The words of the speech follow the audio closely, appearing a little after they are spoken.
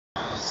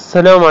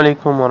السلام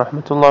عليكم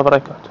ورحمة الله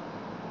وبركاته.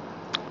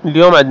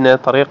 اليوم عندنا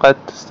طريقة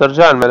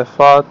استرجاع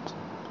الملفات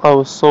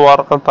أو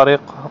الصور عن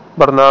طريق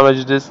برنامج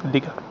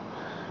diskdigger.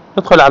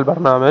 ندخل على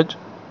البرنامج.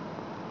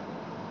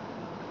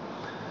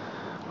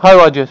 هاي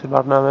واجهة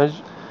البرنامج.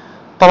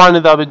 طبعا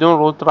إذا بدون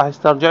روت راح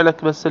يسترجع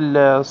لك بس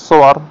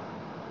الصور،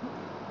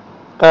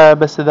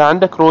 بس إذا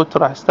عندك روت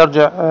راح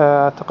يسترجع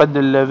أعتقد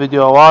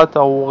الفيديوهات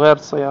أو غير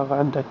صيغ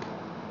عندك.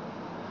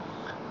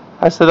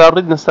 هسه إذا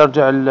نريد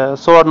نسترجع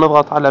الصور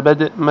نضغط على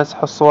بدء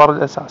مسح الصور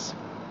الأساسي.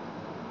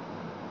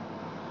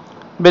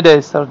 بدأ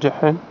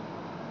يسترجعهن.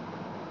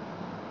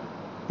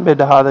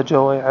 بدأ هذا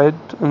جوا يعد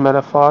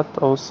الملفات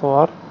أو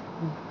الصور.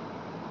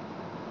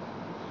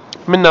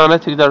 من هنا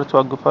تقدر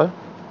توقفه.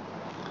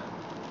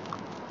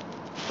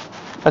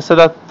 هسه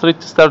إذا تريد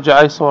تسترجع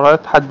أي صورة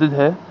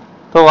تحددها،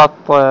 تضغط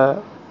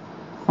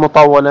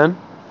مطولا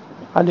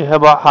عليها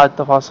هاي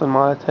التفاصيل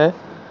مالتها،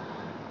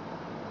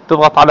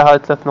 تضغط على هاي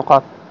 3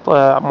 نقاط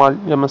مال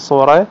يم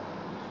الصورة.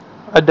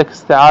 عندك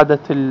استعادة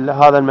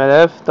هذا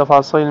الملف،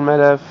 تفاصيل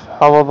الملف،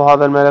 حفظ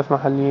هذا الملف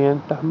محليا،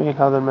 تحميل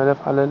هذا الملف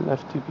على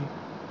FTP.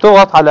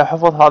 تضغط على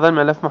حفظ هذا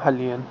الملف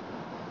محليا،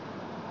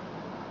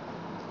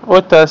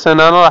 وانت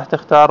هنا راح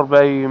تختار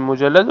بأي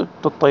مجلد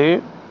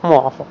وتعطيه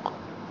موافق.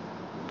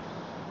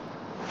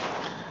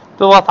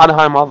 تضغط على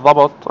هاي مال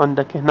الضبط.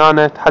 عندك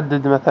هنا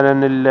تحدد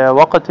مثلا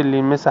الوقت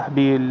اللي مسح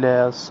به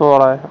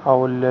الصورة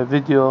او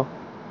الفيديو.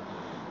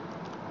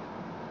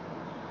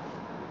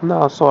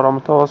 هنا صورة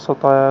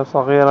متوسطة،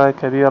 صغيرة،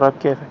 كبيرة،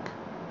 بكيفك.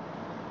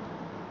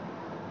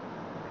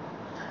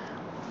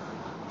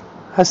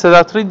 هسه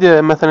إذا تريد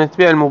مثلا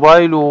تبيع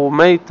الموبايل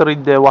وما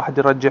تريد واحد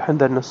يرجع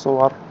عندنا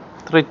الصور،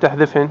 تريد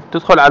تحذفهن،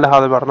 تدخل على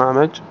هذا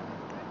البرنامج،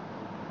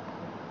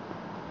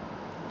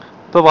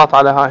 تضغط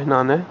على هاي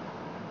هنا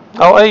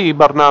أو أي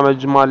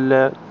برنامج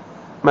مال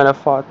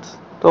ملفات،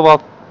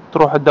 تضغط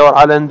تروح تدور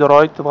على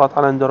اندرويد، تضغط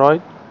على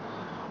اندرويد،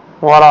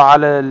 ورا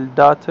على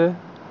الداتا،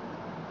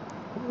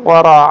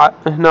 ورا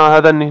هنا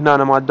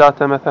هنا مال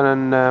الداتا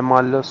مثلا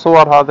مال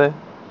الصور، هذا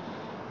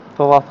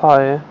تضغط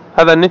هاي،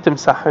 هذا النت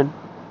تمسحهن.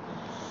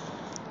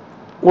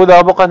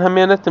 واذا بقى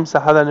همينة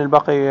تمسح هذا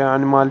البقية،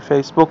 يعني مال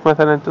الفيسبوك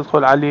مثلا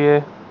تدخل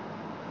عليه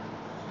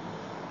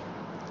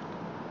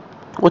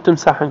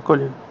وتمسحهن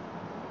كلهن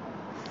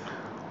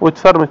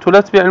وتفرمت،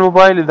 ولا تبيع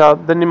الموبايل اذا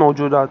ذني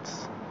موجودات،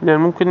 لان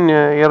ممكن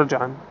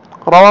يرجعن.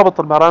 روابط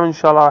البرامج ان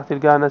شاء الله راح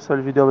تلقاها اسفل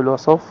الفيديو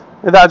بالوصف.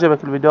 اذا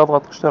عجبك الفيديو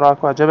اضغط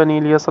اشتراك واعجبني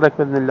ليصلك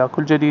باذن الله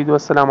كل جديد،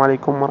 والسلام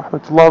عليكم ورحمة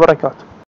الله وبركاته.